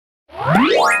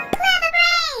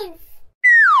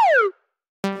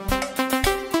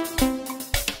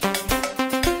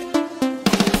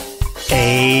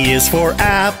A is for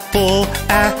apple,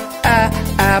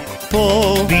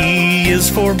 apple. B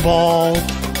is for ball,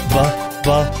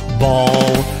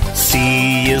 ball.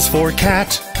 C is for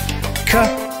cat,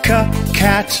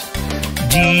 cat.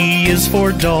 D is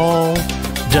for doll,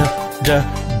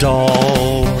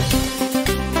 doll.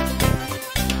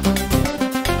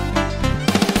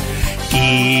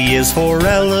 E is for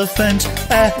elephant,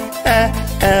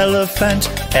 elephant.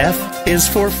 F is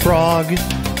for frog,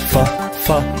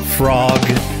 frog.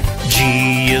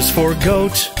 G is for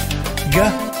goat,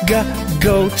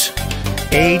 goat.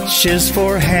 H is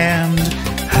for hand,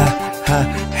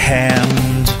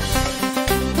 hand.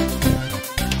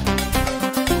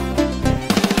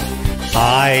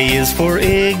 I is for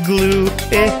igloo,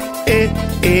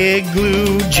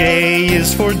 igloo. J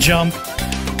is for jump,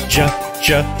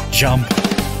 jump.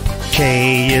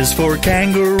 K is for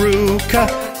kangaroo,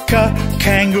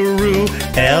 kangaroo.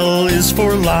 L is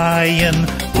for lion,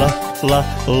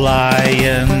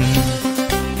 lion.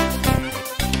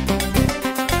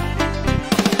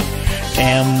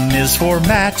 M is for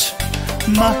mat,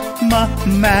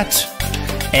 mat.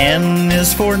 N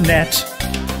is for net,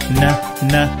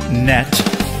 net.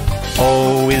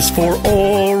 O is for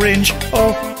orange,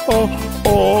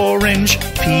 orange.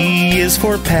 P is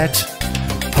for pet,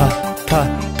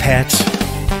 pet.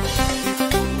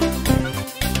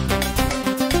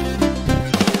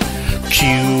 Q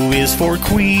is for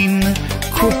queen,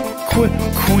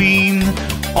 queen.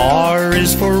 R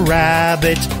is for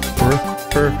rabbit,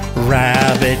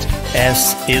 rabbit.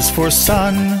 S is for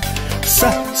sun,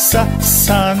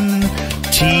 sun.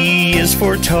 T is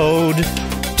for toad,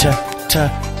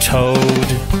 toad.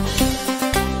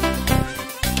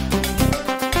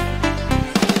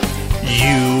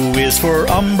 U is for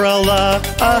umbrella,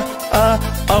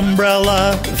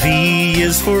 umbrella. V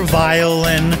is for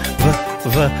violin,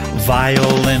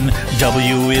 violin.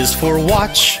 W is for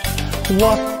watch,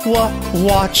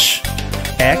 watch.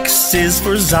 X is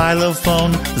for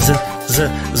xylophone,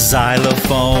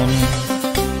 xylophone.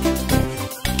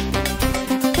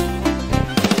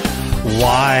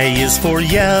 Y is for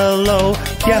yellow,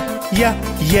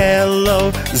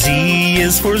 yellow. Z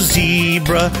is for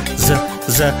zebra,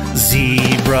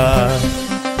 zebra.